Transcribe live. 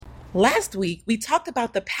Last week, we talked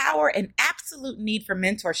about the power and absolute need for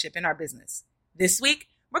mentorship in our business. This week,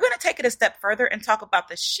 we're going to take it a step further and talk about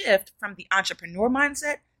the shift from the entrepreneur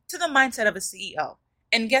mindset to the mindset of a CEO.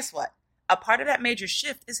 And guess what? A part of that major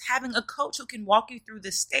shift is having a coach who can walk you through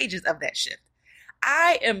the stages of that shift.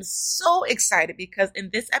 I am so excited because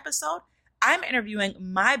in this episode, I'm interviewing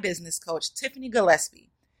my business coach, Tiffany Gillespie.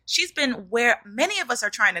 She's been where many of us are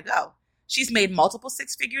trying to go. She's made multiple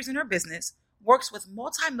six figures in her business, works with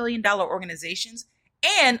multi-million-dollar organizations,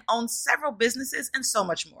 and owns several businesses and so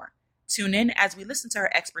much more. Tune in as we listen to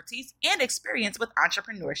her expertise and experience with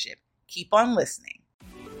entrepreneurship. Keep on listening.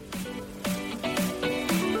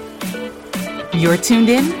 You're tuned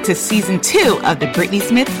in to Season 2 of the Brittany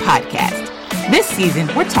Smith Podcast. This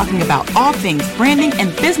season, we're talking about all things branding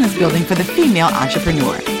and business building for the female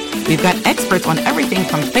entrepreneur. We've got experts on everything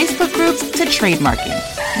from Facebook groups to trademarking.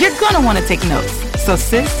 You're going to want to take notes. So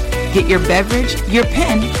sis, get your beverage, your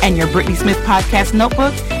pen, and your Brittany Smith Podcast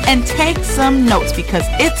notebook and take some notes because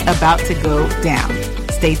it's about to go down.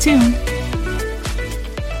 Stay tuned.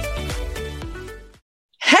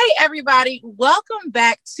 Hey, everybody. Welcome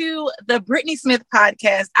back to the Brittany Smith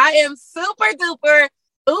Podcast. I am super duper,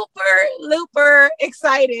 ooper, looper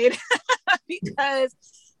excited because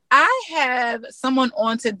I have someone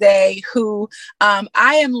on today who I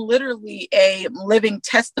am literally a living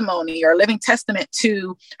testimony or living testament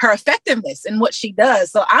to her effectiveness in what she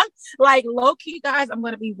does. So I'm like, low key, guys, I'm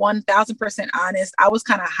going to be 1000% honest. I was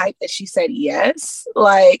kind of hyped that she said yes,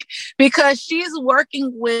 because she's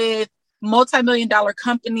working with multi-million-dollar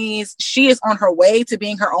companies. She is on her way to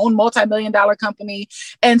being her own multi-million-dollar company.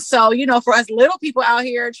 And so, for us little people out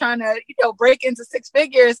here trying to, break into six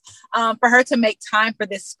figures, for her to make time for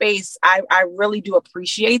this space, I really do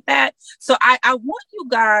appreciate that. So I want you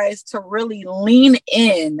guys to really lean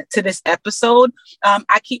in to this episode.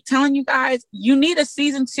 I keep telling you guys, you need a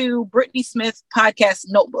season 2 Brittany Smith Podcast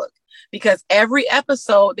notebook. Because every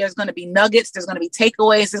episode, there's going to be nuggets, there's going to be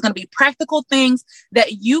takeaways, there's going to be practical things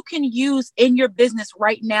that you can use in your business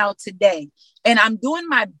right now today. And I'm doing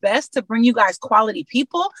my best to bring you guys quality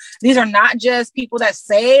people. These are not just people that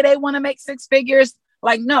say they want to make six figures.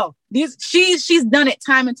 No, she's done it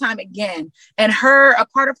time and time again. And a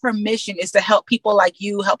part of her mission is to help people like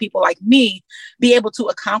you, help people like me be able to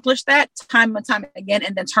accomplish that time and time again,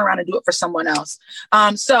 and then turn around and do it for someone else.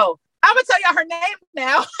 So I'm going to tell y'all her name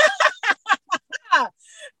now.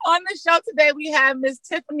 On the show today, we have Miss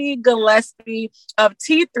Tiffany Gillespie of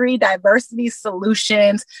T3 Diversity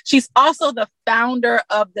Solutions. She's also the founder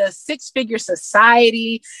of the Six Figure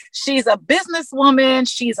Society. She's a businesswoman.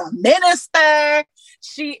 She's a minister.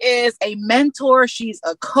 She is a mentor. She's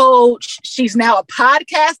a coach. She's now a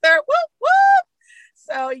podcaster. Whoop, whoop.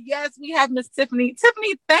 So yes, we have Miss Tiffany.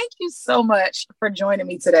 Tiffany, thank you so much for joining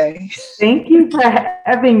me today. Thank you for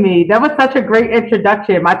having me. That was such a great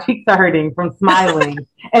introduction. My cheeks are hurting from smiling.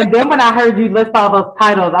 And then when I heard you list all those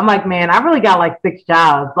titles, I'm like, man, I really got 6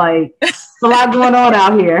 jobs. It's a lot going on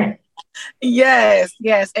out here. Yes.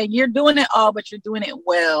 And you're doing it all, but you're doing it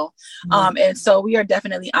well. And so we are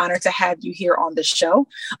definitely honored to have you here on the show.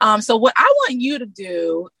 So what I want you to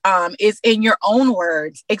do is, in your own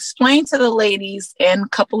words, explain to the ladies and a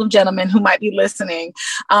couple of gentlemen who might be listening,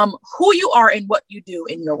 who you are and what you do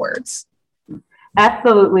in your words.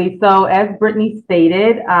 Absolutely. So as Brittany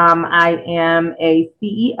stated, I am a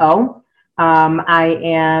CEO. I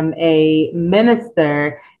am a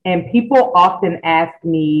minister. And people often ask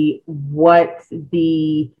me what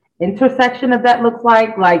the intersection of that looks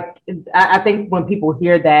like. I think when people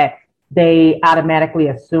hear that, they automatically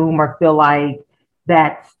assume or feel like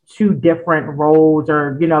that's two different roles,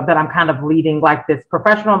 or, that I'm kind of leading this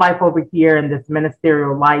professional life over here and this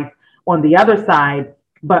ministerial life on the other side.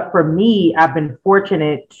 But for me, I've been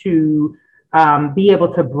fortunate to be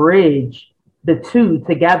able to bridge the two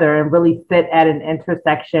together and really sit at an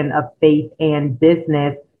intersection of faith and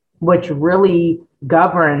business, which really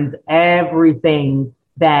governs everything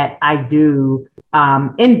that I do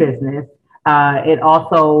in business. It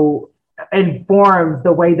also informs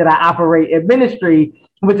the way that I operate in ministry,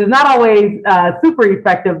 which is not always super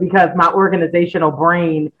effective because my organizational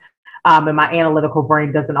brain and my analytical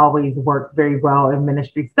brain doesn't always work very well in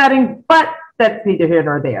ministry settings, but that's neither here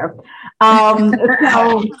nor there.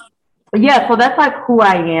 So that's who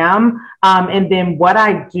I am. And then what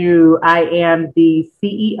I do, I am the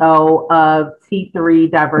CEO of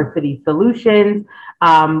T3 Diversity Solutions.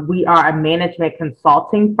 We are a management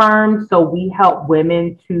consulting firm. So we help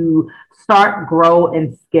women to start, grow,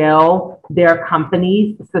 and scale their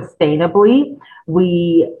companies sustainably.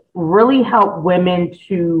 We really help women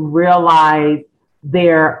to realize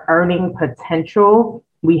their earning potential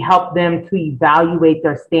We help them to evaluate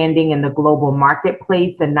their standing in the global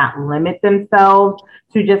marketplace and not limit themselves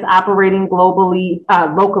to just operating locally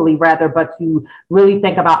rather, but to really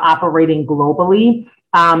think about operating globally.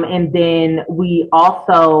 And then we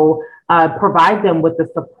also provide them with the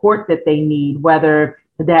support that they need, whether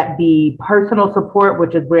that be personal support,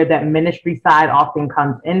 which is where that ministry side often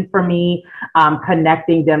comes in for me,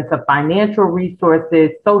 connecting them to financial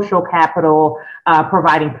resources, social capital,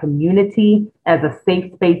 providing community as a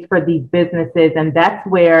safe space for these businesses. And that's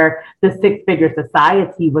where the Six Figure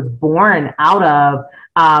Society was born out of,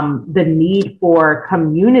 the need for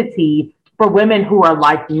community for women who are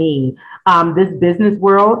like me. This business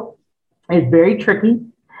world is very tricky.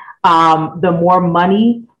 The more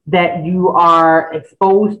money that you are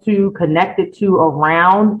exposed to, connected to,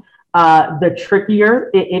 around, the trickier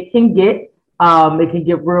it can get. It can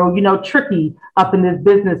get real, tricky up in this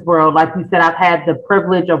business world. Like you said, I've had the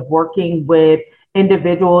privilege of working with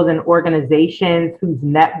individuals and organizations whose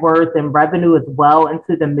net worth and revenue is well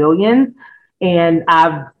into the millions. And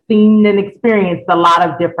I've seen and experienced a lot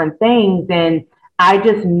of different things. And I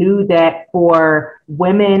just knew that for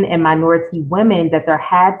women and minority women, that there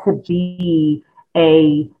had to be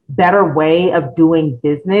a better way of doing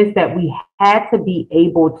business, that we had to be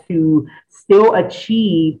able to still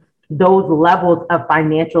achieve those levels of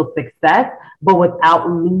financial success, but without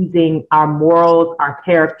losing our morals, our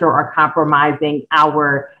character, or compromising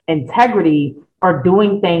our integrity, or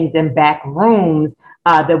doing things in back rooms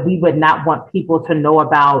that we would not want people to know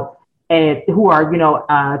about, and who are,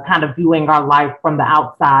 kind of viewing our life from the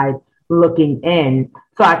outside looking in.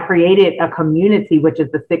 So I created a community, which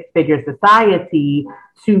is the Six Figure Society,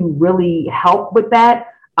 to really help with that,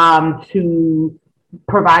 to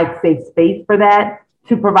provide safe space for that,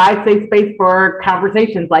 to provide safe space for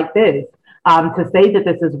conversations like this, to say that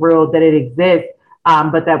this is real, that it exists,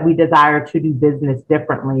 but that we desire to do business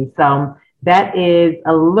differently. So that is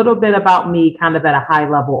a little bit about me, kind of at a high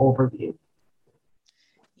level overview.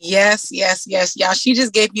 Yes. Y'all, she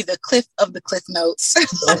just gave you the cliff of the cliff notes.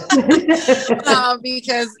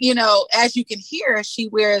 Because, as you can hear, she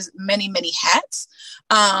wears many, many hats.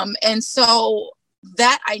 And so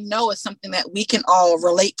that I know is something that we can all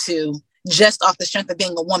relate to just off the strength of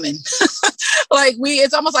being a woman.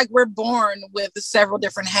 It's almost like we're born with several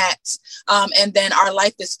different hats. And then our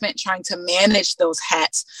life is spent trying to manage those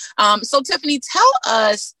hats. So Tiffany, tell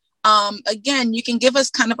us, again, you can give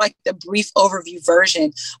us kind of like the brief overview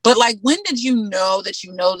version, but when did you know that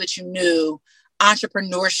you knew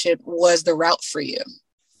entrepreneurship was the route for you?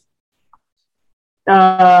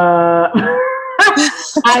 I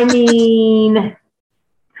mean,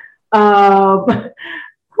 child,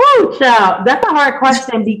 that's a hard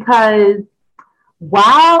question, because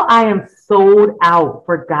while I am sold out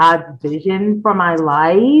for God's vision for my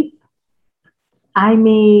life, I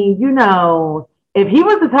mean, if he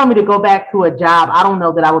was to tell me to go back to a job, I don't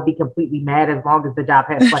know that I would be completely mad, as long as the job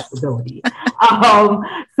has flexibility. That's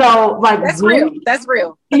really, real. That's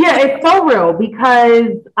real. Yeah, it's so real,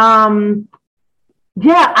 because, I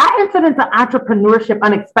entered into entrepreneurship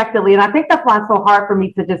unexpectedly. And I think that's why it's so hard for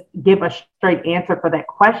me to just give a straight answer for that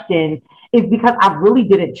question, is because I really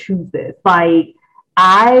didn't choose this. I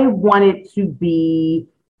wanted to be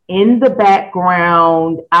in the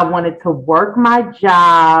background. I wanted to work my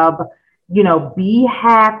job, be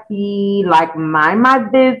happy, mind my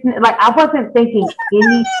business. I wasn't thinking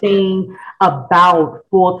anything about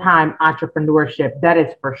full-time entrepreneurship. That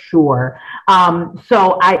is for sure.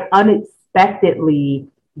 So I unexpectedly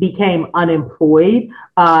became unemployed.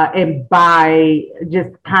 And by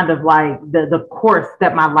just kind of the course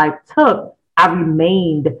that my life took, I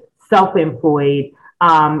remained self-employed.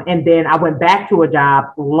 And then I went back to a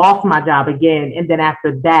job, lost my job again. And then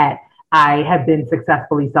after that, I have been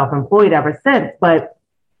successfully self-employed ever since. But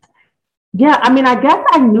I guess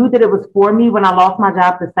I knew that it was for me when I lost my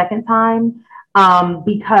job the second time,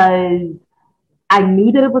 because I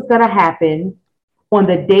knew that it was going to happen. On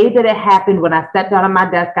the day that it happened, when I sat down at my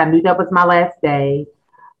desk, I knew that was my last day.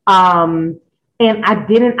 And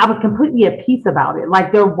I was completely at peace about it.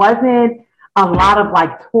 There wasn't a lot of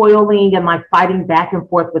toiling and fighting back and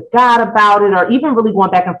forth with God about it, or even really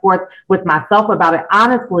going back and forth with myself about it.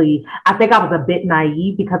 Honestly, I think I was a bit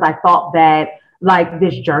naive, because I thought that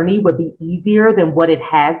this journey would be easier than what it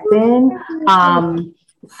has been. I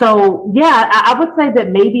would say that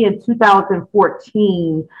maybe in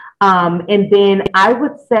 2014, and then I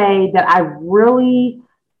would say that I really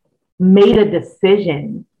made a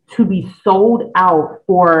decision to be sold out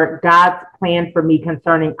for God's plan for me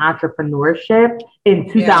concerning entrepreneurship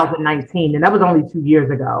in 2019. And that was only 2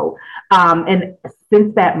 years ago. And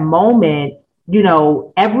since that moment,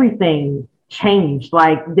 everything changed.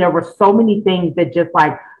 Like there were so many things that just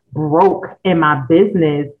like broke in my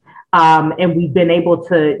business. And we've been able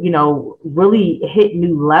to, really hit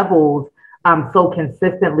new levels so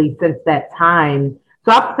consistently since that time.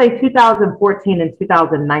 So I would say 2014 and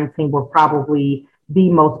 2019 were probably the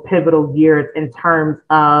most pivotal years in terms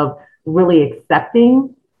of really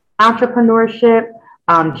accepting entrepreneurship,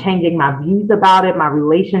 changing my views about it, my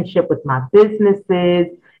relationship with my businesses,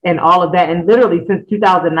 and all of that. And literally since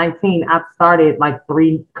 2019, I've started like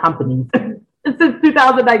 3 companies. Since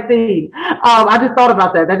 2019. I just thought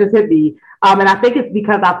about that. That just hit me. And I think it's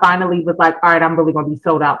because I finally was like, all right, I'm really going to be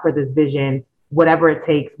sold out for this vision, whatever it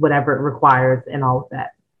takes, whatever it requires, and all of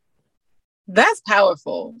that. That's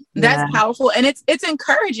powerful. That's powerful. And it's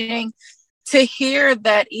encouraging to hear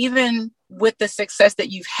that even with the success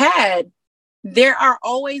that you've had, there are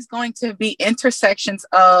always going to be intersections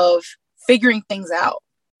of figuring things out.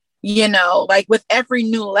 Like with every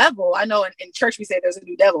new level, I know in church we say there's a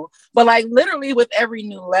new devil, but like literally with every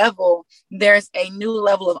new level, there's a new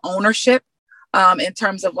level of ownership in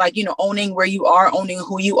terms of like, owning where you are, owning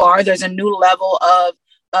who you are. There's a new level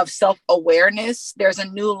of self-awareness. There's a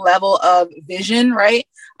new level of vision, right?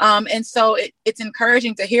 And so it's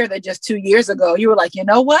encouraging to hear that just 2 years ago, you were like, you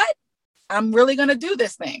know what? I'm really going to do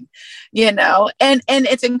this thing, and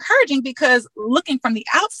it's encouraging because looking from the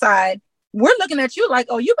outside, we're looking at you like,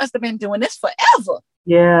 oh, you must have been doing this forever.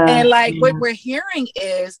 Yeah. And like what we're hearing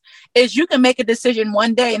is you can make a decision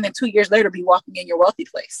one day and then 2 years later be walking in your wealthy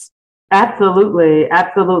place. Absolutely.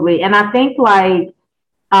 Absolutely. And I think like,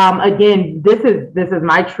 again, this is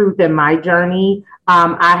my truth and my journey.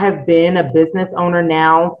 I have been a business owner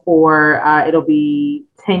now for, it'll be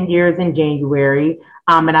 10 years in January.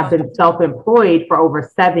 And I've been self-employed for over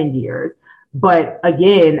 7 years. But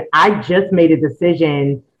again, I just made a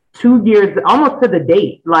decision 2 years, almost to the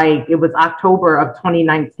date, like it was October of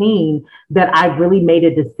 2019, that I really made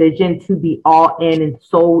a decision to be all in and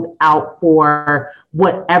sold out for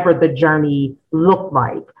whatever the journey looked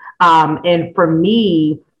like. And for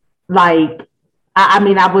me, like, I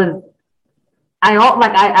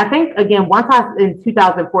think again, in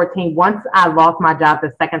 2014, once I lost my job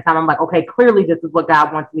the second time, I'm like, okay, clearly this is what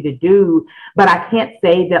God wants me to do. But I can't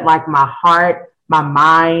say that like my heart, my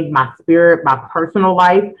mind, my spirit, my personal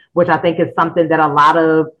life, which I think is something that a lot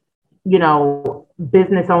of,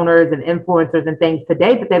 business owners and influencers and things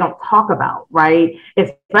today that they don't talk about, right?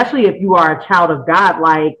 Especially if you are a child of God,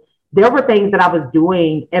 like there were things that I was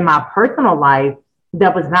doing in my personal life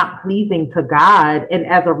that was not pleasing to God. And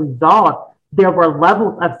as a result, there were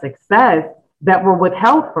levels of success that were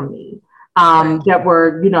withheld from me, that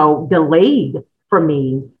were, delayed for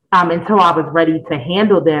me. Until I was ready to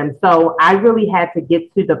handle them. So I really had to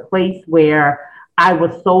get to the place where I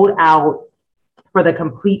was sold out for the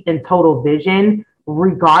complete and total vision,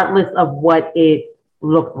 regardless of what it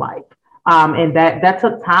looked like. And that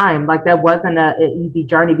took time. Like that wasn't an easy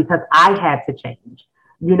journey because I had to change.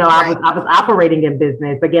 I was operating in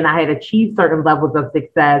business. Again, I had achieved certain levels of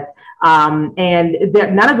success. And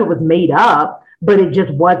none of it was made up, but it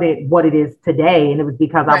just wasn't what it is today. And it was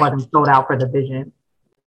because I wasn't sold out for the vision.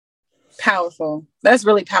 Powerful. That's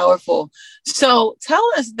really powerful. So tell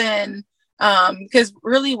us then, because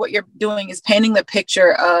really what you're doing is painting the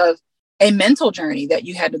picture of a mental journey that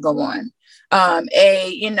you had to go on,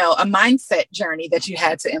 a mindset journey that you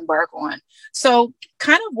had to embark on. So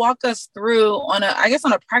kind of walk us through on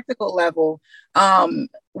a practical level,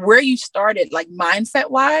 where you started, like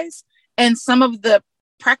mindset wise, and some of the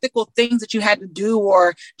practical things that you had to do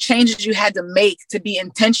or changes you had to make to be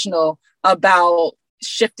intentional about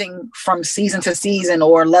shifting from season to season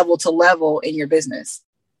or level to level in your business?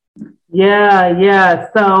 Yeah.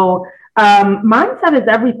 So mindset is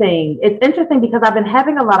everything. It's interesting because I've been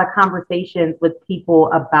having a lot of conversations with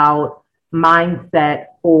people about mindset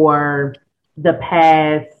for the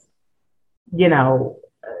past,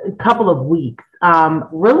 couple of weeks,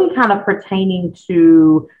 really kind of pertaining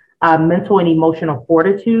to mental and emotional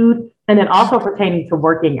fortitude, and then also pertaining to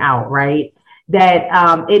working out, right? That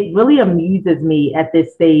it really amuses me at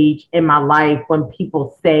this stage in my life when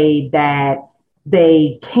people say that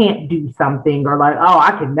they can't do something or like, oh,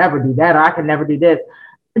 I can never do that or I can never do this.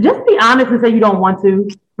 Just be honest and say you don't want to.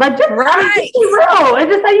 Like, just be real and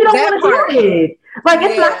just say you don't want to do it. Like,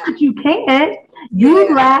 it's not that you can't.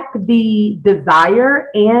 You lack the desire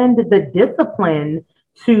and the discipline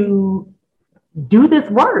to do this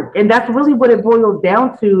work. And that's really what it boils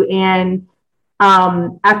down to. And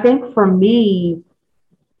I think for me,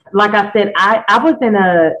 like I said, I was in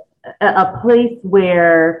a place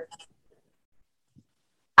where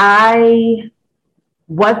I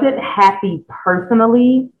wasn't happy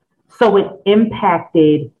personally, so it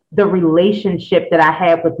impacted the relationship that I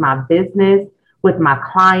had with my business, with my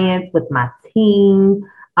clients, with my team,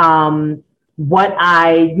 what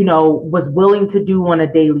I, was willing to do on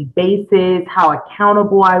a daily basis, how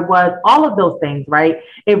accountable I was, all of those things, right?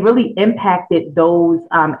 It really impacted those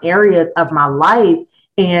areas of my life.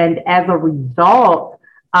 And as a result,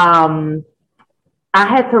 I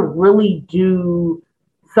had to really do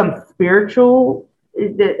experience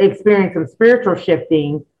some spiritual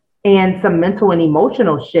shifting and some mental and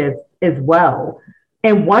emotional shifts as well.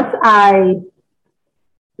 And once I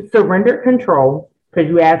surrendered control, because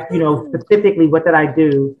you asked, specifically, what did I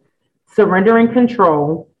do? Surrendering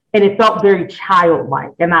control, and it felt very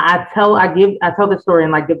childlike. And I tell the story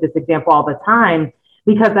and give this example all the time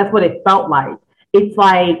because that's what it felt like. It's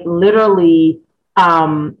like literally,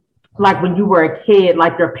 like when you were a kid,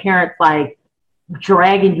 like your parents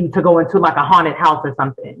dragging you to go into a haunted house or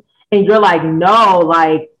something, and you're like, no,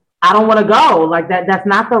 I don't want to go. That's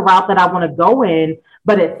not the route that I want to go in.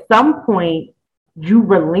 But at some point, you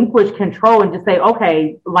relinquish control and just say,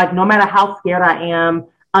 okay, no matter how scared I am,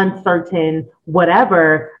 uncertain,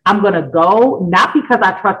 whatever, I'm going to go, not because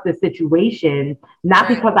I trust the situation, not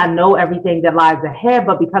because I know everything that lies ahead,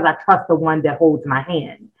 but because I trust the one that holds my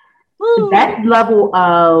hand. Ooh. That level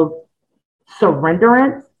of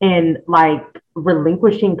surrenderance and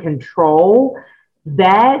relinquishing control, you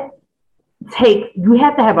have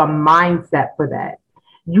to have a mindset for that.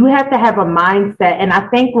 You have to have a mindset. And I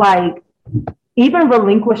think even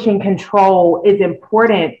relinquishing control is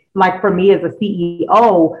important, for me as a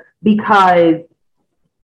CEO, because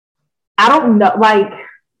I don't know,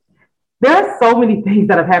 there are so many things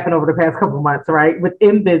that have happened over the past couple of months, right?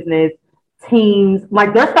 Within business, teams,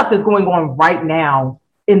 there's stuff that's going on right now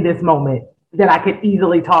in this moment that I could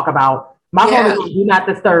easily talk about. My phone is on do not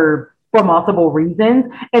disturb for multiple reasons.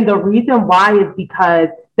 And the reason why is because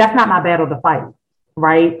that's not my battle to fight,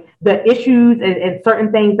 right? The issues and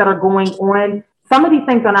certain things that are going on, some of these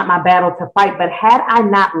things are not my battle to fight, but had I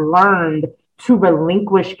not learned to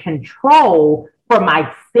relinquish control for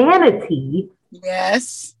my sanity,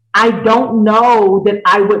 yes, I don't know that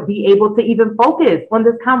I would be able to even focus on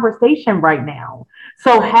this conversation right now.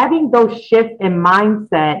 So having those shifts in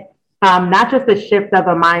mindset, not just a shift of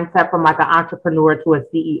a mindset from an entrepreneur to a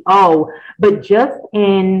CEO, but just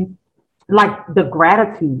in the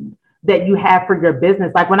gratitude that you have for your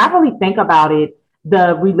business. When I really think about it,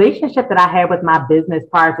 the relationship that I had with my business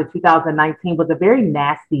prior to 2019 was a very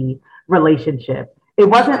nasty relationship. It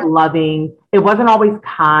wasn't loving. It wasn't always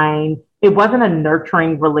kind. It wasn't a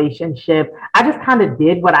nurturing relationship. I just kind of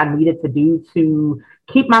did what I needed to do to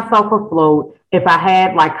keep myself afloat. If I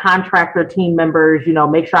had contractor team members,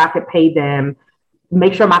 make sure I could pay them,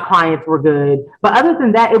 make sure my clients were good. But other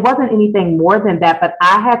than that, it wasn't anything more than that. But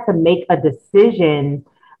I had to make a decision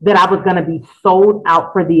that I was going to be sold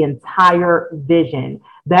out for the entire vision.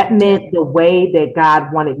 That meant the way that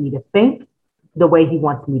God wanted me to think, the way he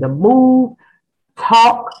wants me to move,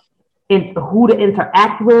 talk, and who to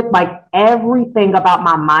interact with. Everything about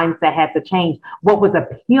my mindset had to change. What was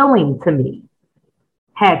appealing to me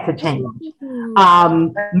had to change.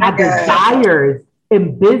 My desires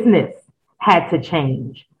in business had to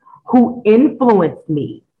change. Who influenced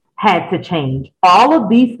me had to change. All of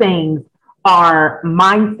these things are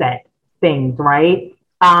mindset things, right?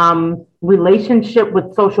 Relationship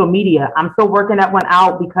with social media. I'm still working that one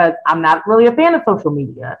out because I'm not really a fan of social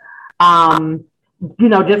media.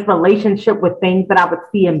 Just relationship with things that I would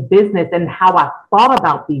see in business and how I thought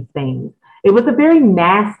about these things. It was a very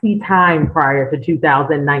nasty time prior to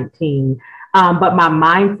 2019, but my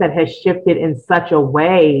mindset has shifted in such a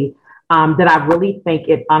way that I really think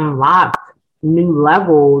it unlocked new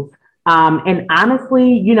levels. And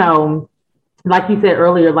honestly, like you said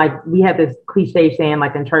earlier, we had this cliche saying,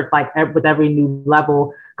 in church, with every new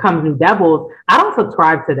level comes new devils. I don't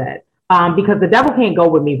subscribe to that because the devil can't go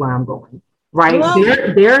with me where I'm going, right?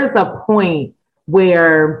 There's a point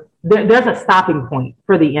where there's a stopping point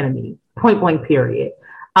for the enemy, point blank, period.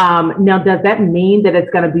 Now, does that mean that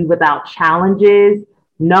it's going to be without challenges?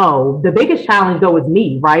 No. The biggest challenge, though, is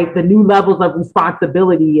me, right? The new levels of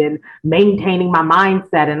responsibility and maintaining my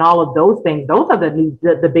mindset and all of those things. Those are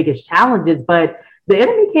the biggest challenges. But the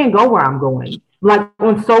enemy can't go where I'm going.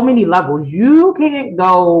 On so many levels, you can't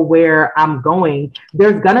go where I'm going.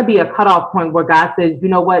 There's going to be a cutoff point where God says, you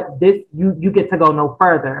know what, you get to go no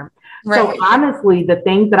further. Right. So honestly, the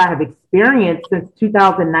things that I have experienced since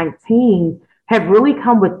 2019 have really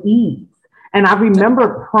come with ease. And I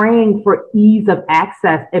remember praying for ease of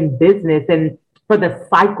access in business and for the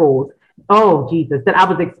cycles, oh Jesus, that I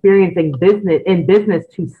was experiencing business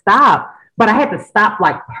to stop. But I had to stop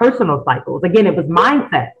personal cycles. Again, it was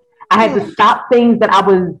mindset. I had to stop things that I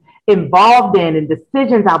was involved in and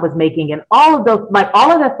decisions I was making and all of those, like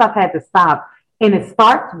all of that stuff had to stop. And it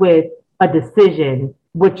starts with a decision,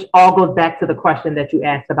 which all goes back to the question that you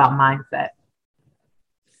asked about mindset.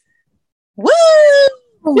 Woo!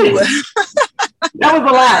 That was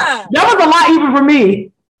a lot. That was a lot even for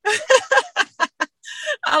me.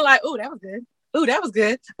 I'm like, ooh, that was good. Ooh, that was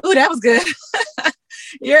good. Ooh, that was good.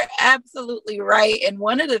 You're absolutely right. And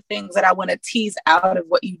one of the things that I want to tease out of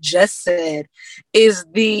what you just said is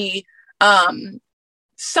the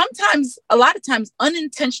sometimes, a lot of times,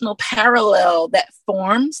 unintentional parallel that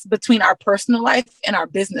forms between our personal life and our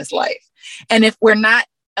business life. And if we're not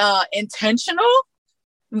intentional,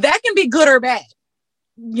 that can be good or bad.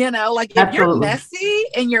 You know, like if Absolutely. You're messy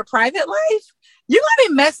in your private life, you're going to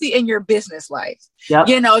be messy in your business life. Yep.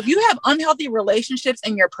 You know, if you have unhealthy relationships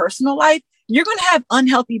in your personal life, you're going to have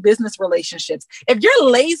unhealthy business relationships. If you're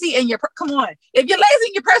lazy in your, come on, if you're lazy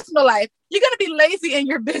in your personal life, you're going to be lazy in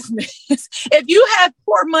your business. If you have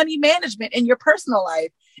poor money management in your personal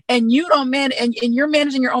life and you don't and you're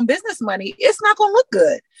managing your own business money, it's not going to look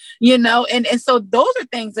good, you know? And so those are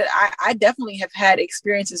things that I definitely have had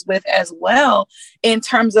experiences with as well in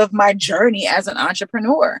terms of my journey as an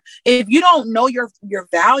entrepreneur. If you don't know your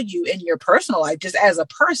value in your personal life, just as a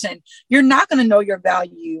person, you're not going to know your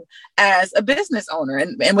value as a business owner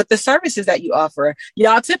and with the services that you offer.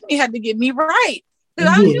 Y'all, Tiffany had to get me right.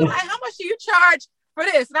 I was like, how much do you charge for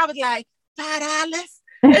this? And I was like, $5.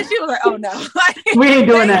 And she was like, oh no, like, we ain't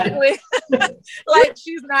doing that. Like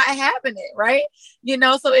she's not having it. Right. You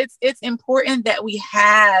know, so it's important that we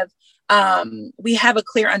have a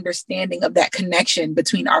clear understanding of that connection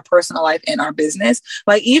between our personal life and our business.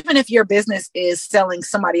 Like, even if your business is selling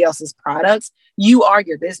somebody else's products, you are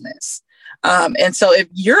your business. And so if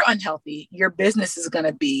you're unhealthy, your business is going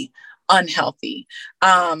to be unhealthy.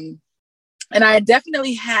 And I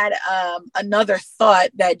definitely had another thought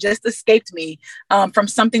that just escaped me from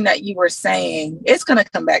something that you were saying. It's going to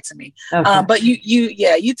come back to me. Okay. But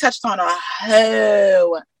you touched on a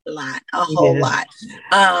whole lot.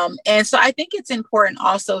 And so I think it's important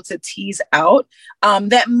also to tease out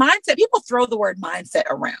that mindset. People throw the word mindset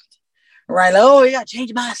around, right? Like, oh, you got to change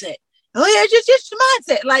your mindset. Oh, yeah, just your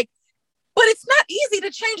mindset. Like, but it's not easy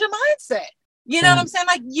to change a mindset. You know what I'm saying?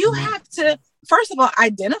 Like, you have to, first of all,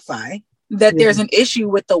 identify that there's an issue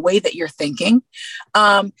with the way that you're thinking.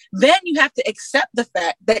 Then you have to accept the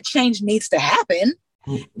fact that change needs to happen.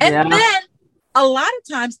 And then a lot of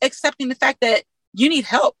times accepting the fact that you need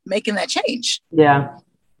help making that change. Yeah.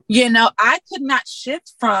 You know, I could not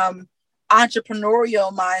shift from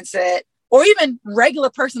entrepreneurial mindset or even regular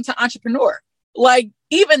person to entrepreneur. Like,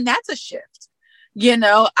 even that's a shift. You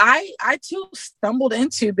know, I too stumbled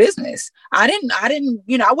into business. I didn't,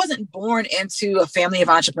 you know, I wasn't born into a family of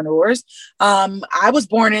entrepreneurs. I was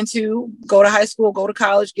born into go to high school, go to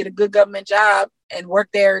college, get a good government job and work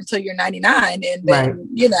there until you're 99. And then,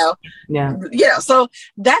 you know, so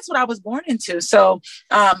that's what I was born into. So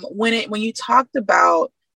when you talked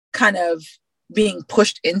about kind of being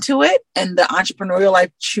pushed into it and the entrepreneurial life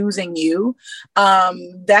choosing you,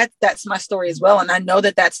 that's my story as well. And I know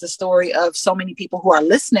that that's the story of so many people who are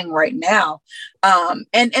listening right now,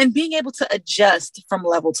 and being able to adjust from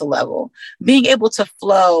level to level, being able to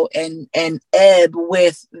flow and ebb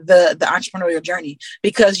with the entrepreneurial journey,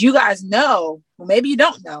 because you guys know, well, maybe you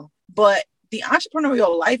don't know, but the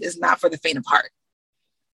entrepreneurial life is not for the faint of heart.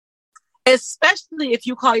 Especially if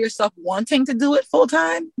you call yourself wanting to do it full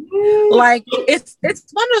time. Like, it's one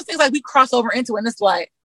of those things like we cross over into, and it's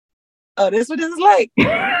like, oh, this is what this is like.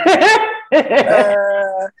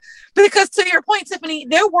 Because to your point, Tiffany,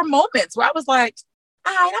 there were moments where I was like,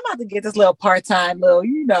 all right, I'm about to get this little part-time little,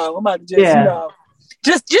 you know, I'm about to just, you know,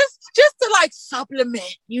 just to like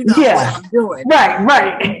supplement, you know, what I'm doing.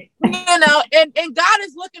 Right. You know, and God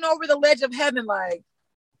is looking over the ledge of heaven like,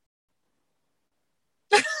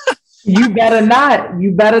 You better not.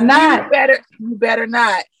 You better not. You better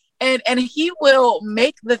not. And he will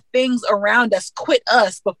make the things around us quit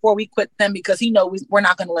us before we quit them, because he knows we're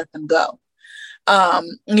not going to let them go.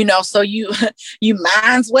 You know, so you might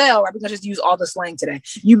as well, we're going to just use all the slang today.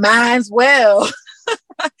 You might as well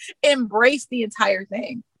embrace the entire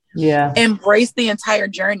thing. Yeah. Embrace the entire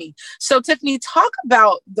journey. So Tiffany, talk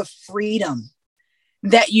about the freedom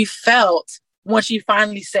that you felt once you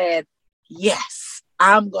finally said, yes,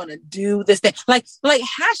 I'm going to do this thing. Like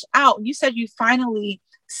hash out. You said you finally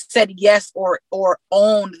said yes or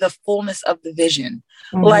owned the fullness of the vision.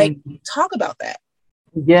 Mm-hmm. Like, talk about that.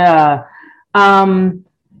 Yeah.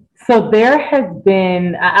 So there has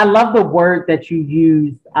been, I love the word that you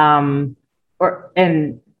used,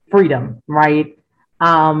 and freedom, right?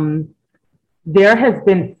 There has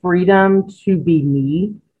been freedom to be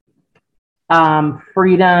me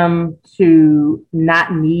freedom to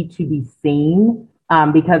not need to be seen,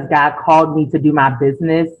 because God called me to do my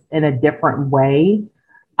business in a different way,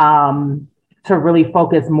 to really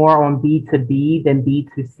focus more on B2B than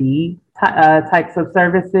B2C types of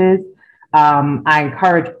services. I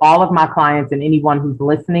encourage all of my clients and anyone who's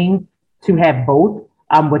listening to have both,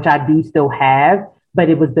 which I do still have, but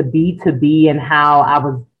it was the B2B and how I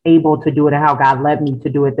was able to do it and how God led me to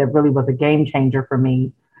do it that really was a game changer for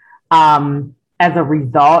me. As a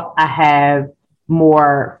result, I have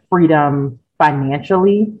more freedom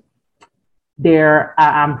financially.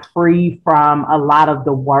 I'm free from a lot of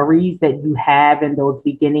the worries that you have in those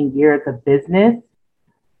beginning years of business.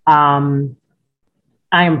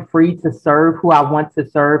 I am free to serve who I want to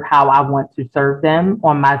serve, how I want to serve them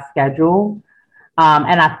on my schedule.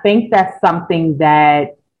 And I think that's something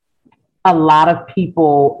that a lot of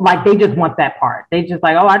people, like, they just want that part. They just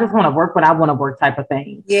like, oh, I just want to work what I want to work type of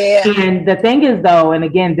thing. Yeah. And the thing is, though, and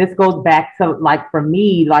again, this goes back to, like, for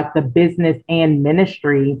me, like the business and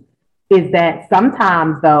ministry, is that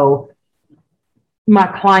sometimes, though, my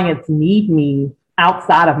clients need me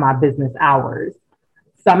outside of my business hours.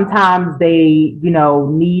 Sometimes they,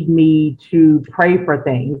 need me to pray for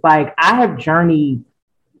things. Like, I have journeyed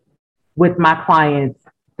with my clients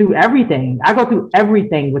through everything. I go through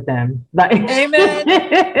everything with them. Like, amen.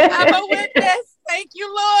 I'm a witness. Thank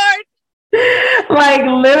you, Lord. Like,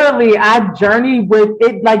 literally, I journey with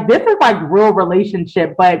it. Like, this is like real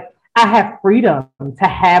relationship, but I have freedom to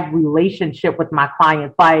have relationship with my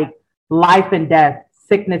clients, like life and death,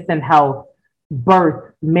 sickness and health,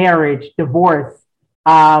 birth, marriage, divorce,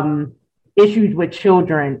 issues with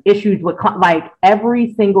children, issues with like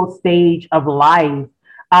every single stage of life.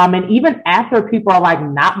 And even after people are like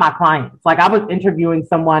not my clients, like I was interviewing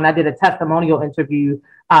someone, I did a testimonial interview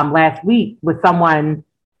last week with someone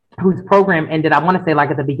whose program ended, I want to say like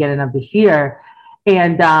at the beginning of this year.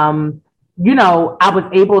 And, I was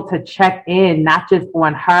able to check in, not just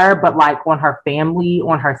on her, but like on her family,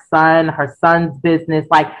 on her son's business.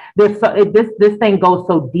 Like this thing goes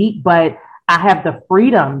so deep, but I have the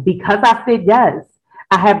freedom because I said yes.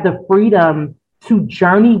 I have the freedom to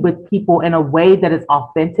journey with people in a way that is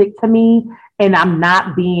authentic to me, and I'm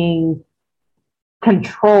not being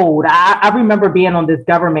controlled. I remember being on this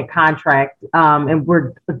government contract, and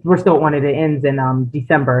we're still on it. It ends in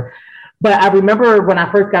December. But I remember when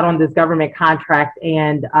I first got on this government contract,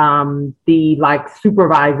 and the like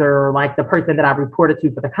supervisor, or like the person that I reported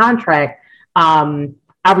to for the contract,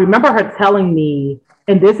 I remember her telling me,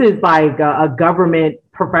 and this is like a government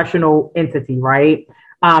professional entity, right?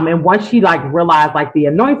 And once she like realized like the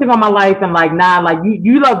anointing on my life and like, nah, like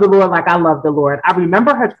you love the Lord, like I love the Lord. I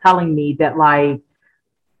remember her telling me that like,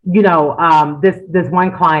 this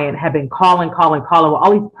one client had been calling with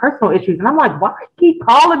all these personal issues. And I'm like, why do you keep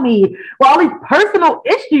calling me with all these personal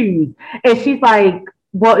issues? And she's like,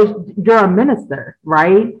 well, you're a minister,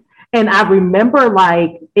 right? And I remember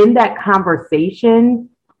like in that conversation,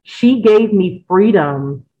 she gave me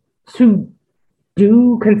freedom to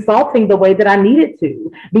do consulting the way that I needed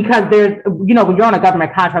to, because there's, when you're on a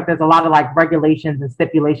government contract, there's a lot of like regulations and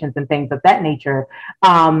stipulations and things of that nature.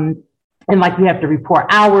 And like you have to report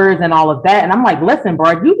hours and all of that. And I'm like, listen,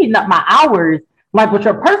 bro, you eating up my hours, like with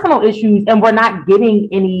your personal issues, and we're not getting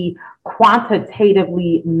any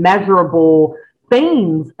quantitatively measurable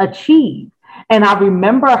things achieved. And I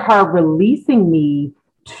remember her releasing me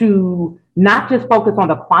to not just focus on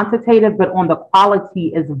the quantitative, but on the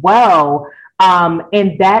quality as well.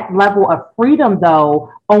 And that level of freedom,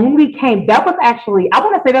 though, only came, that was actually, I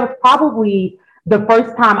want to say that was probably the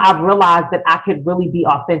first time I realized that I could really be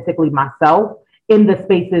authentically myself in the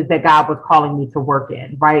spaces that God was calling me to work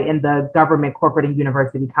in, right? In the government, corporate, and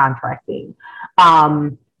university contracting.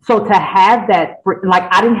 So to have that,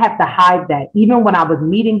 like, I didn't have to hide that. Even when I was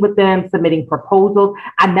meeting with them, submitting proposals,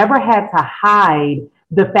 I never had to hide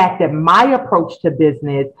the fact that my approach to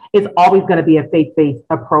business is always going to be a faith-based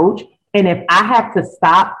approach. And if I have to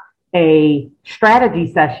stop a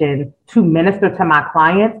strategy session to minister to my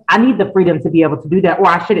clients, I need the freedom to be able to do that, or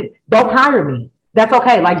I shouldn't. Don't hire me. That's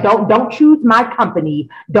okay. Like, don't choose my company.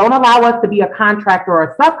 Don't allow us to be a contractor or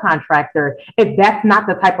a subcontractor if that's not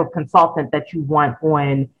the type of consultant that you want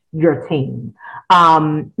on your team.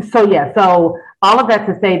 So all of that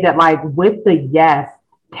to say that, like, with the yes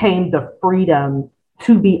came the freedom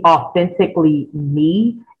to be authentically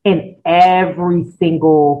me in every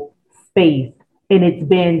single space. And it's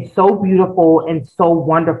been so beautiful and so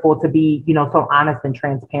wonderful to be, so honest and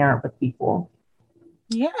transparent with people.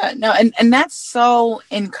 Yeah, no, and that's so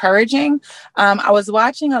encouraging. I was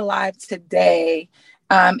watching a live today,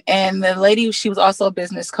 and the lady, she was also a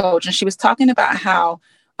business coach, and she was talking about how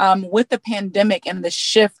with the pandemic and the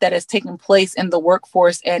shift that has taken place in the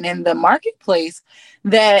workforce and in the marketplace,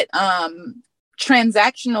 that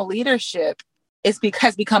transactional leadership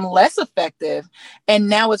has become less effective. And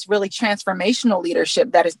now it's really transformational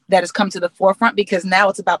leadership that has come to the forefront, because now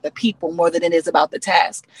it's about the people more than it is about the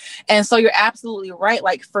task. And so you're absolutely right.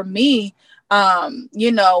 Like for me,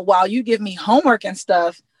 while you give me homework and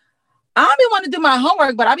stuff, I don't be wanting to do my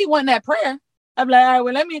homework, but I be wanting that prayer. I'm like, all right,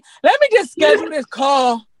 well, let me just schedule this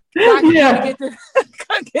call. So I can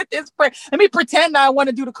get this prayer. Let me pretend I want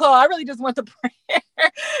to do the call. I really just want the prayer,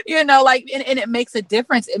 and it makes a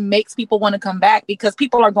difference. It makes people want to come back, because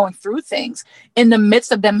people are going through things in the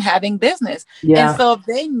midst of them having business. Yeah. And so if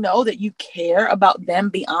they know that you care about them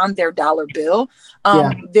beyond their dollar bill,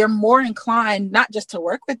 they're more inclined not just to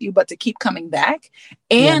work with you, but to keep coming back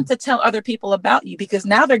and to tell other people about you, because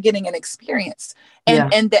now they're getting an experience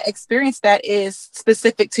and the experience that is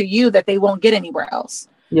specific to you that they won't get anywhere else.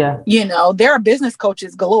 Yeah. There are business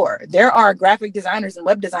coaches galore. There are graphic designers and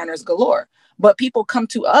web designers galore, but people come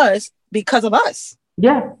to us because of us.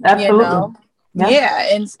 Yeah, absolutely. Yeah.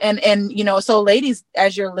 And so ladies,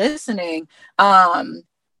 as you're listening,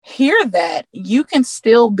 hear that you can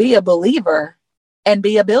still be a believer and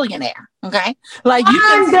be a billionaire. Okay. Like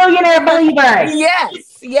I'm billionaire believer.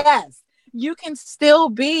 Yes. You can still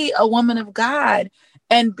be a woman of God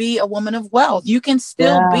and be a woman of wealth. You can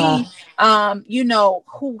still be,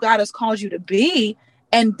 who God has called you to be,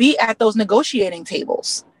 and be at those negotiating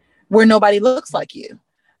tables where nobody looks like you.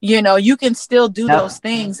 You can still do those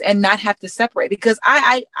things and not have to separate, because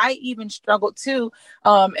I even struggled too.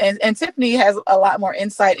 And Tiffany has a lot more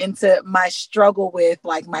insight into my struggle with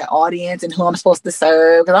like my audience and who I'm supposed to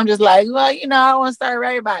serve. Cause I'm just like, well, I want to serve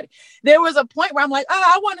everybody. There was a point where I'm like,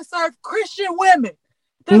 I want to serve Christian women.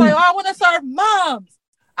 They're like, I want to serve moms.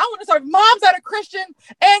 I want to serve moms that are Christian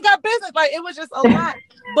and got business. Like, it was just a lot.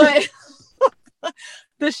 But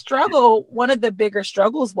the struggle, one of the bigger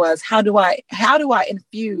struggles was, how do I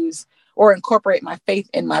infuse or incorporate my faith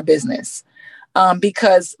in my business?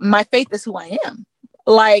 Because my faith is who I am.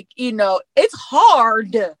 Like, it's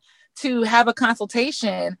hard to have a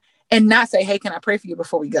consultation and not say, hey, can I pray for you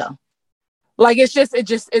before we go? Like,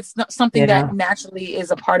 it's not something that naturally is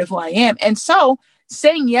a part of who I am. And so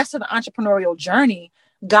saying yes to the entrepreneurial journey,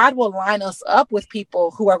 God will line us up with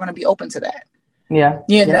people who are going to be open to that. Yeah.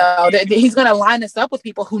 He's going to line us up with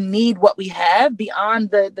people who need what we have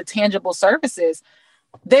beyond the tangible services.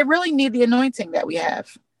 They really need the anointing that we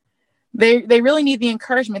have. They really need the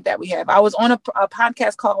encouragement that we have. I was on a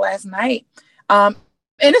podcast call last night. And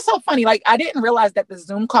it's so funny. Like, I didn't realize that the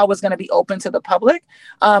Zoom call was going to be open to the public.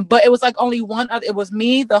 But it was like only it was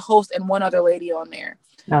me, the host, and one other lady on there.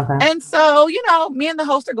 Okay. And so, me and the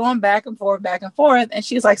host are going back and forth. And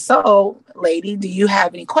she's like, so lady, do you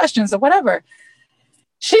have any questions or whatever?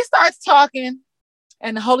 She starts talking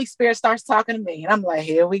and the Holy Spirit starts talking to me. And I'm like,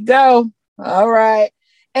 here we go. All right.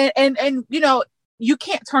 And you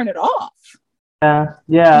can't turn it off.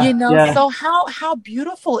 So how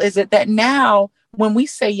beautiful is it that now when we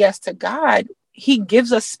say yes to God, he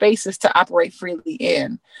gives us spaces to operate freely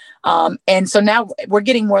in. And so now we're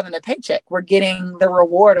getting more than a paycheck. We're getting the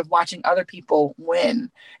reward of watching other people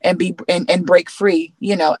win and break free,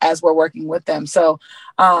 as we're working with them. So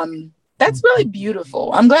that's really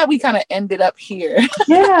beautiful. I'm glad we kind of ended up here.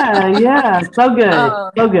 Yeah. So good.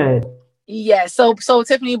 So good. Yeah. So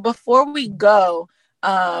Tiffany, before we go,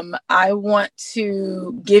 I want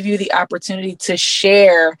to give you the opportunity to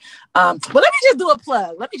share. Well, let me just do a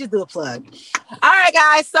plug. All right,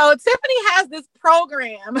 guys. So Tiffany has this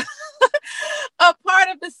program, a part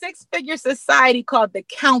of the Six Figure Society called the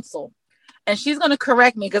Council. And she's going to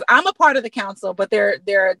correct me because I'm a part of the council, but there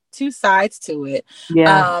are two sides to it.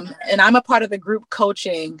 Yeah. And I'm a part of the group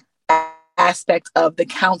coaching aspect of the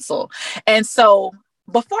council. And so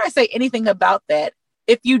before I say anything about that,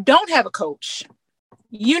 if you don't have a coach,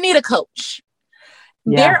 you need a coach.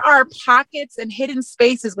 Yeah. There are pockets and hidden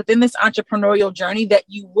spaces within this entrepreneurial journey that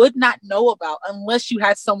you would not know about unless you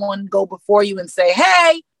had someone go before you and say,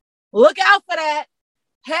 hey, look out for that.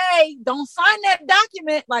 Hey, don't sign that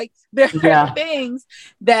document. Like, there are things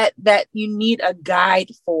that you need a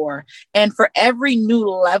guide for. And for every new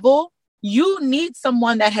level, you need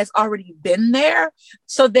someone that has already been there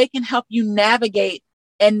so they can help you navigate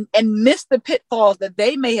and miss the pitfalls that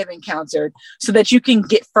they may have encountered so that you can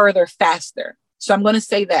get further faster. So I'm going to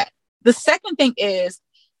say that. The second thing is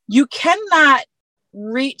you cannot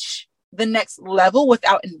reach the next level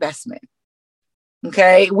without investment.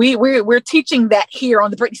 Okay. We're teaching that here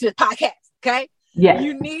on the Brittany Smith podcast. Okay. Yeah.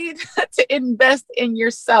 You need to invest in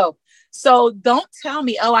yourself. So don't tell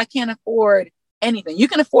me, oh, I can't afford anything. You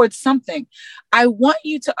can afford something. I want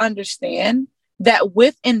you to understand that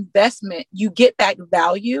with investment, you get back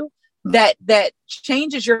value that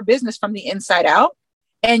changes your business from the inside out.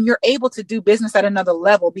 And you're able to do business at another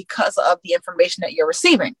level because of the information that you're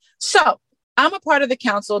receiving. So I'm a part of the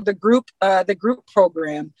council, the group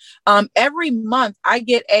program. Every month I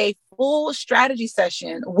get a full strategy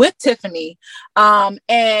session with Tiffany.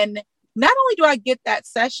 And not only do I get that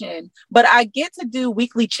session, but I get to do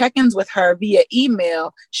weekly check-ins with her via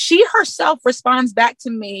email. She herself responds back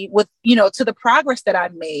to me with, to the progress that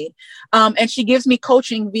I've made. And she gives me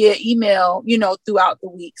coaching via email, throughout the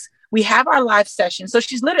weeks. We have our live session. So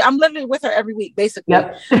I'm literally with her every week, basically.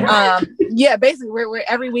 Yep. Basically we're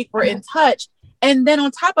every week we're in touch. And then on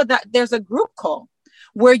top of that, there's a group call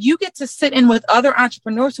where you get to sit in with other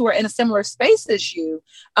entrepreneurs who are in a similar space as you.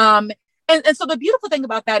 And so the beautiful thing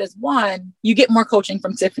about that is, one, you get more coaching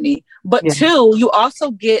from Tiffany, but two, you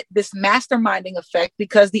also get this masterminding effect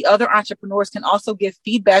because the other entrepreneurs can also give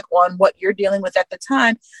feedback on what you're dealing with at the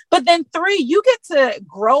time. But then three, you get to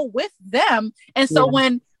grow with them. And so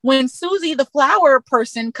when Susie, the flower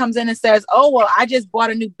person, comes in and says, oh, well, I just bought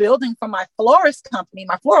a new building for my florist company,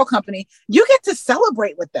 my floral company, you get to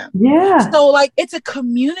celebrate with them. Yeah. So it's a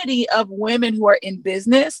community of women who are in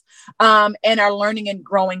business and are learning and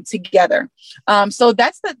growing together. So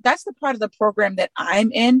that's the part of the program that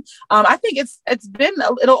I'm in. I think it's been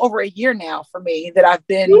a little over a year now for me that I've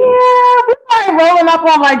been. Yeah, we started rolling up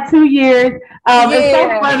on 2 years. It's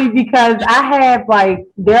so funny because I have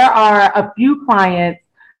there are a few clients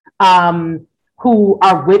who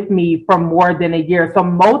are with me for more than a year. So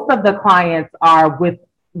most of the clients are in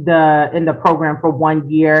the program for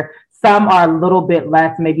 1 year. Some are a little bit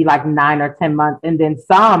less, maybe 9 or 10 months. And then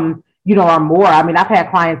some, are more. I mean, I've had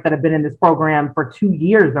clients that have been in this program for 2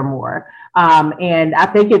 years or more. And I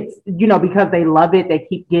think it's, because they love it, they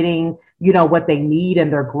keep getting, what they need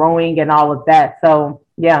and they're growing and all of that. So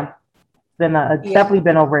yeah, it's definitely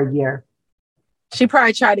been over a year. She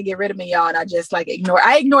probably tried to get rid of me, y'all, and I just ignored.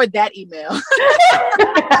 I ignored that email.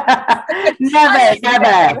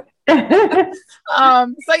 Never.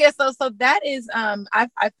 So that is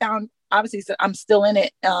I found, obviously, so I'm still in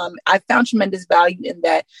it. I found tremendous value in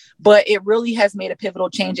that, but it really has made a pivotal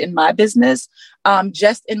change in my business.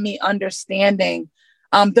 Just in me understanding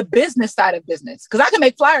the business side of business, because I can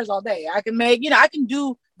make flyers all day. I can make, I can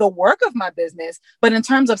do the work of my business, but in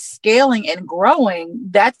terms of scaling and growing,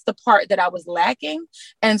 that's the part that I was lacking.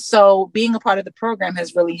 And so being a part of the program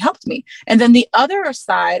has really helped me. And then the other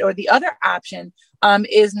side, or the other option,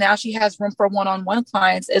 is now she has room for one-on-one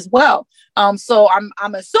clients as well. So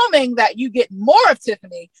I'm assuming that you get more of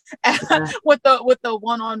Tiffany with the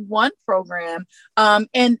one-on-one program.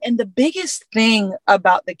 And the biggest thing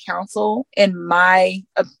about the council, in my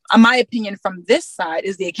opinion, from this side,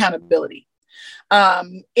 is the accountability.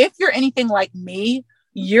 If you're anything like me,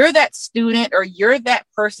 you're that student or you're that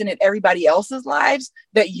person in everybody else's lives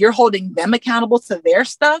that you're holding them accountable to their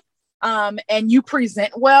stuff. And you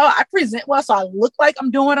present well. I present well, so I look like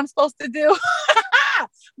I'm doing what I'm supposed to do.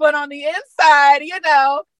 But on the inside,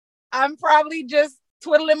 I'm probably just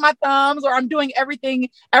twiddling my thumbs, or I'm doing everything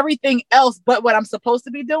else but what I'm supposed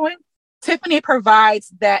to be doing. Tiffany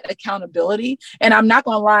provides that accountability. And I'm not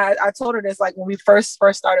going to lie, I told her this when we first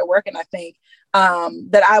started working, I think,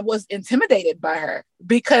 that I was intimidated by her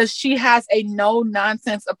because she has a no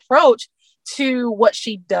nonsense approach to what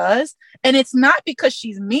she does. And it's not because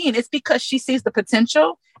she's mean, it's because she sees the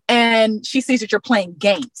potential and she sees that you're playing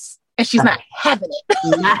games and she's not having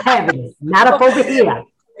it. Not over here.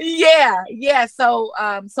 Yeah. So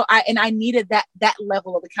I needed that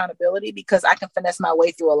level of accountability because I can finesse my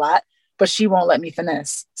way through a lot, but she won't let me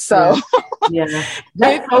finesse. So yeah.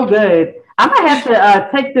 That's so good. I might have to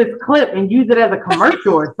take this clip and use it as a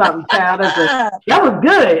commercial or something, child. That was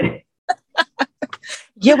good.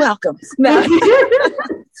 You're welcome. No.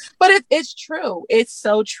 But it's true. It's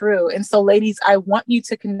so true. And so, ladies, I want you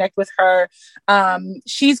to connect with her.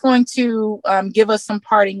 She's going to give us some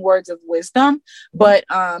parting words of wisdom, but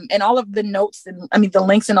and all of the notes and the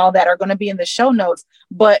links and all that are going to be in the show notes.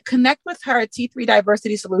 But connect with her at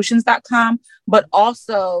T3diversitysolutions.com, but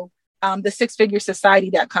also the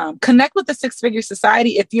sixfiguresociety.com. Connect with the Six Figure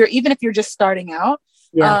Society if you're just starting out.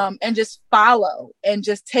 And just follow and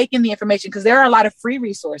just take in the information, because there are a lot of free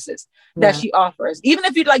resources that she offers. Even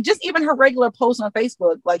if you'd just even her regular posts on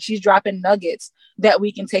Facebook, she's dropping nuggets that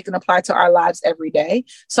we can take and apply to our lives every day.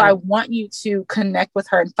 So I want you to connect with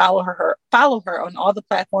her and follow her on all the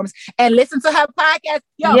platforms and listen to her podcast.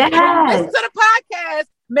 Listen to the podcast.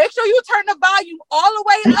 Make sure you turn the volume all the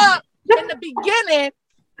way up in the beginning,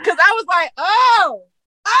 because I was like, oh,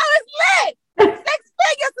 it's lit. 6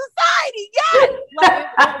 Society. Yes.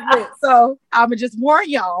 Like, so I'm going to just warn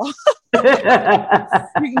y'all. You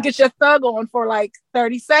can get your thug on for like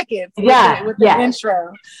 30 seconds with the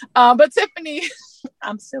intro. But Tiffany,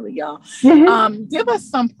 I'm silly, y'all. Give us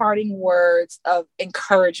some parting words of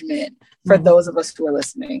encouragement for those of us who are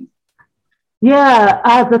listening.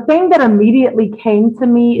 Yeah, the thing that immediately came to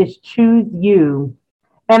me is choose you.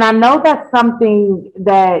 And I know that's something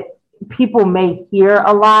that people may hear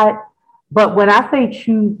a lot, but when I say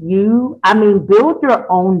choose you, I mean build your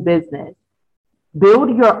own business,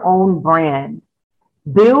 build your own brand,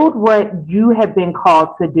 build what you have been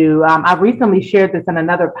called to do. I recently shared this in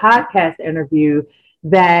another podcast interview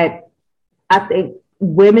that I think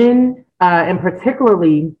women, and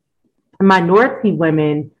particularly minority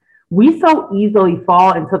women, we so easily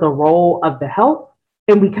fall into the role of the help,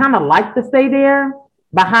 and we kind of like to stay there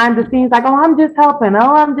behind the scenes, like, oh, I'm just helping.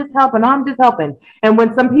 Oh, I'm just helping. Oh, I'm just helping. And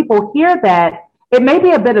when some people hear that, it may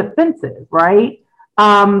be a bit offensive, right?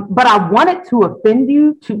 But I want it to offend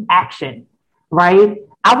you to action, right?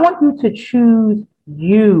 I want you to choose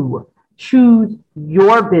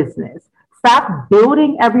your business. Stop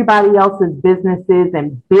building everybody else's businesses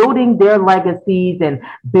and building their legacies and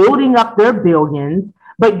building up their billions,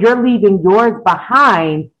 but you're leaving yours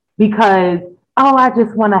behind because, oh, I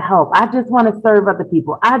just want to help. I just want to serve other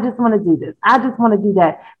people. I just want to do this. I just want to do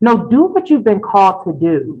that. No, do what you've been called to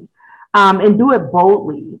do, and do it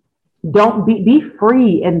boldly. Don't be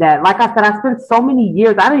free in that. Like I said, I spent so many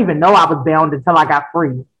years, I didn't even know I was bound until I got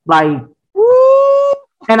free. Like, woo!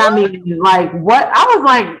 And I mean, like, what? I was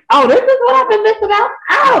like, oh, this is what I've been missing out.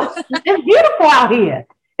 Oh, it's beautiful out here.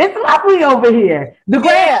 It's lovely over here. The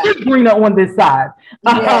grass is greener on this side.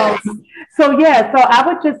 Yes. So I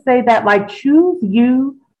would just say that, like, choose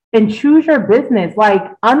you and choose your business, like,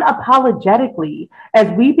 unapologetically. As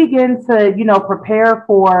we begin to, prepare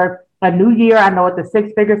for a new year, I know at the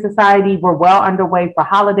Six Figure Society, we're well underway for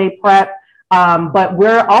holiday prep. But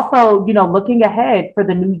we're also, looking ahead for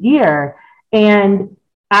the new year. And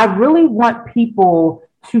I really want people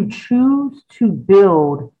to choose to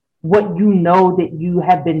build what you know that you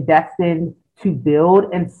have been destined to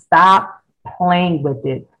build, and stop playing with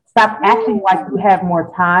it. Stop acting like you have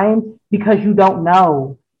more time, because you don't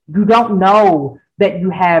know. You don't know that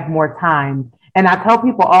you have more time. And I tell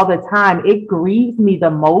people all the time, it grieves me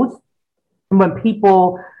the most when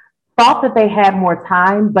people thought that they had more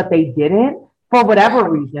time, but they didn't for whatever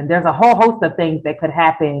reason. There's a whole host of things that could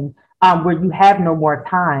happen where you have no more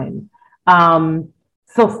time.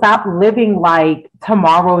 So stop living like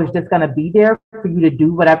tomorrow is just going to be there for you to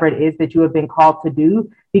do whatever it is that you have been called to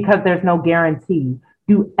do, because there's no guarantee.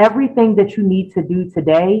 Do everything that you need to do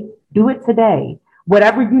today. Do it today.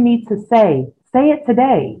 Whatever you need to say it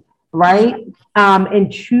today, right?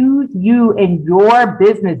 And choose you and your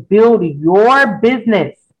business. Build your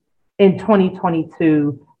business in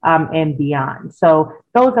 2022 and beyond. So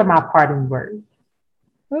those are my parting words.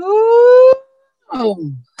 Ooh.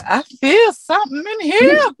 Oh, I feel something in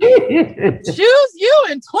here. Choose you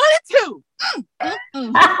in 22.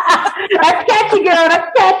 That's catchy, girl.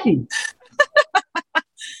 That's catchy.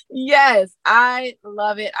 Yes, I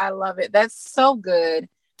love it. I love it. That's so good.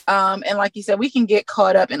 And like you said, we can get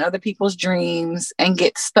caught up in other people's dreams and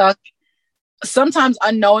get stuck. Sometimes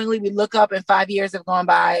unknowingly, we look up and 5 years have gone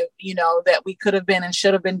by, that we could have been and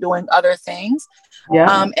should have been doing other things.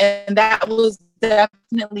 Yeah. And that was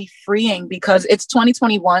definitely freeing, because it's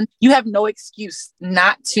 2021. You have no excuse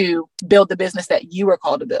not to build the business that you were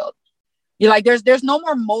called to build. You're like, there's no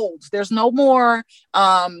more molds. There's no more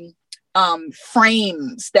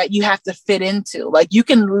frames that you have to fit into. Like, you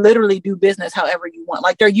can literally do business however you want.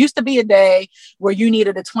 Like, there used to be a day where you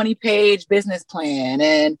needed a 20-page business plan,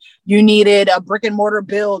 and you needed a brick and mortar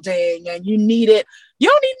building, and you don't need none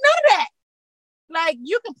of that. Like,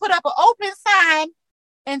 you can put up an open sign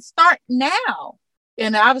and start now.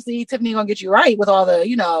 And obviously Tiffany gonna get you right with all the,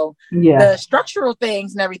 the structural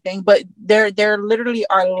things and everything, but there literally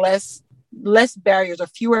are less barriers or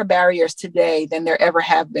fewer barriers today than there ever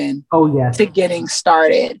have been to getting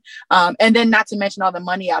started. And then not to mention all the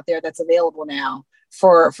money out there that's available now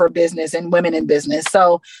for business and women in business.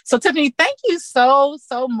 So Tiffany, thank you so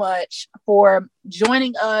much for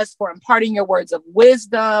joining us, for imparting your words of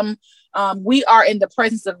wisdom. We are in the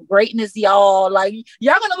presence of greatness, y'all. Like,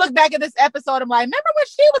 y'all gonna look back at this episode and like, remember when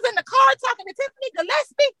she was in the car talking to Tiffany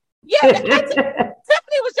Gillespie? Yeah,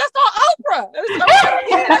 Tiffany was just on Oprah.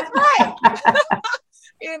 Yeah, that's right.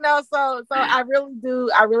 So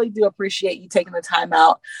I really do appreciate you taking the time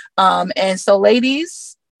out. And so,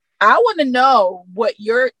 ladies, I want to know what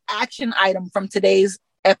your action item from today's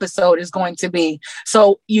episode is going to be.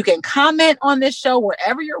 So you can comment on this show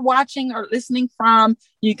wherever you're watching or listening from.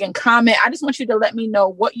 You can comment. I just want you to let me know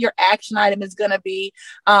what your action item is going to be.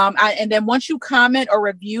 And then once you comment or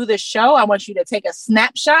review the show, I want you to take a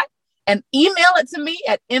snapshot and email it to me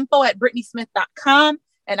at info@brittnysmith.com.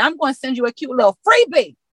 And I'm going to send you a cute little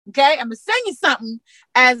freebie. Okay. I'm going to send you something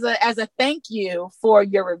as a thank you for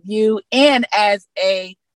your review and as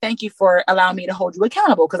a thank you for allowing me to hold you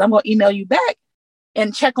accountable, because I'm going to email you back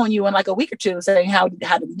and check on you in like a week or two saying how did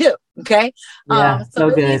we do? Okay. Yeah, so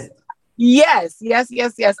good. Yes.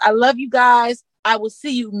 I love you guys. I will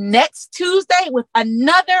see you next Tuesday with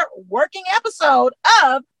another working episode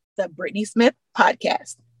of the Brittny Smith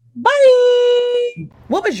Podcast. Bye.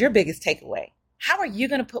 What was your biggest takeaway? How are you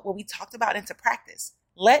going to put what we talked about into practice?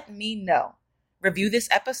 Let me know. Review this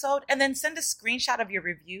episode and then send a screenshot of your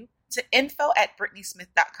review to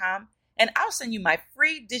info@brittnysmith.com. And I'll send you my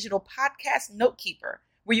free digital podcast note keeper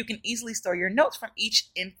where you can easily store your notes from each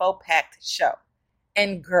info-packed show.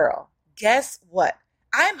 And girl, guess what?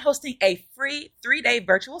 I am hosting a free 3-day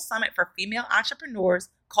virtual summit for female entrepreneurs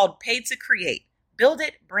called Paid to Create. Build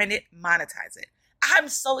it, brand it, monetize it. I'm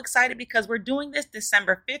so excited because we're doing this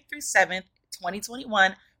December 5th through 7th,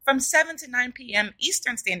 2021 from 7 to 9 p.m.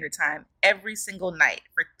 Eastern Standard Time every single night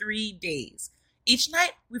for 3 days. Each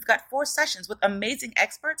night, we've got 4 sessions with amazing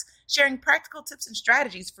experts sharing practical tips and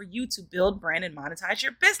strategies for you to build, brand, and monetize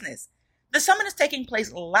your business. The summit is taking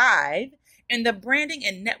place live in the Branding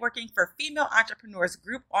and Networking for Female Entrepreneurs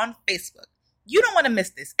group on Facebook. You don't want to miss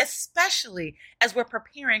this, especially as we're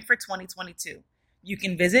preparing for 2022. You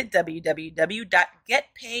can visit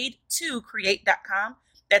www.getpaid2create.com.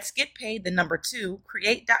 That's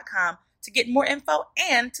getpaid2create.com to get more info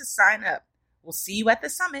and to sign up. We'll see you at the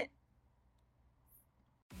summit.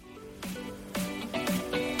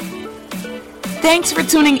 Thanks for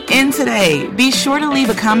tuning in today. Be sure to leave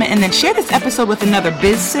a comment and then share this episode with another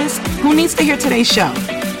biz sis who needs to hear today's show.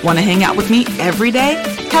 Want to hang out with me every day?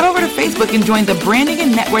 Head over to Facebook and join the Branding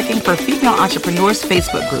and Networking for Female Entrepreneurs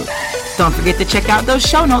Facebook group. Don't forget to check out those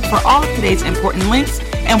show notes for all of today's important links,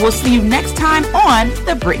 and we'll see you next time on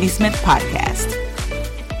the Brittny Smith Podcast.